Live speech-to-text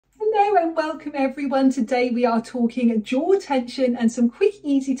and welcome everyone. Today we are talking jaw tension and some quick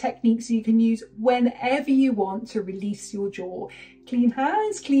easy techniques you can use whenever you want to release your jaw. Clean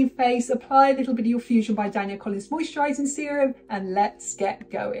hands, clean face, apply a little bit of your Fusion by Daniel Collins moisturising serum and let's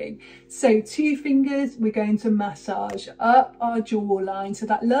get going. So 2 fingers, we're going to massage up our jawline. So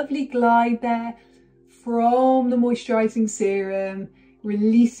that lovely glide there from the moisturising serum,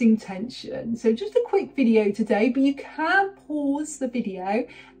 releasing tension. So just a quick video today, but you can pause the video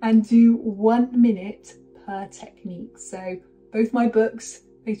and do 1 minute per technique. So both my books,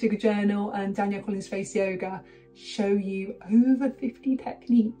 Face Yoga Journal and Daniel Collins Face Yoga, show you over 50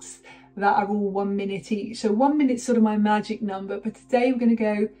 techniques that are all 1 minute each. So 1 minute's sort of my magic number, but today we're going to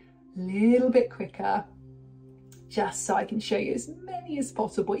go a little bit quicker just so I can show you as many as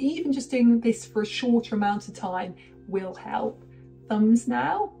possible. Even just doing this for a shorter amount of time will help. Thumbs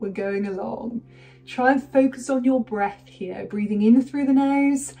now, we're going along. Try and focus on your breath here, breathing in through the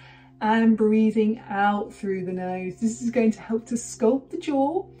nose and breathing out through the nose. This is going to help to sculpt the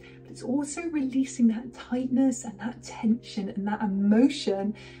jaw, but it's also releasing that tightness and that tension and that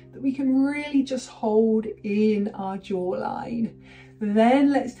emotion that we can really just hold in our jawline.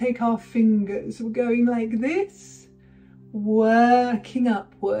 Then let's take our fingers, we're going like this, working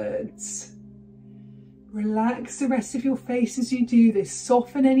upwards. Relax the rest of your face as you do this.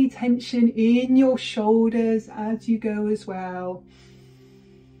 Soften any tension in your shoulders as you go as well.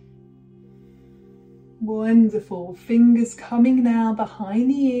 Wonderful. Fingers coming now behind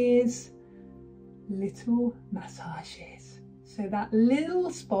the ears. Little massages. So that little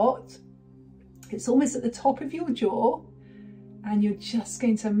spot, it's almost at the top of your jaw, and you're just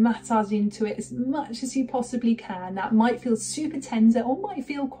going to massage into it as much as you possibly can. That might feel super tender or might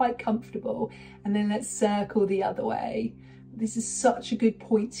feel quite comfortable. And then let's circle the other way. This is such a good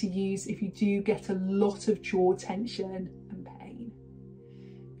point to use if you do get a lot of jaw tension and pain.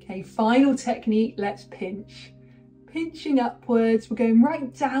 Okay, final technique, let's pinch. Pinching upwards, we're going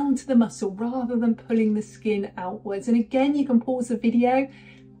right down to the muscle rather than pulling the skin outwards. And again, you can pause the video,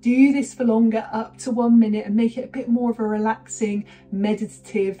 do this for longer, up to 1 minute, and make it a bit more of a relaxing,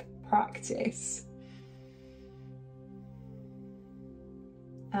 meditative practice.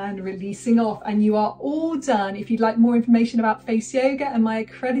 And releasing off, and you are all done. If you'd like more information about Face Yoga and my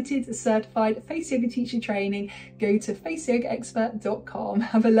accredited certified Face Yoga teacher training, go to faceyogaexpert.com.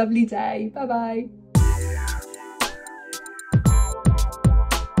 Have a lovely day. Bye bye.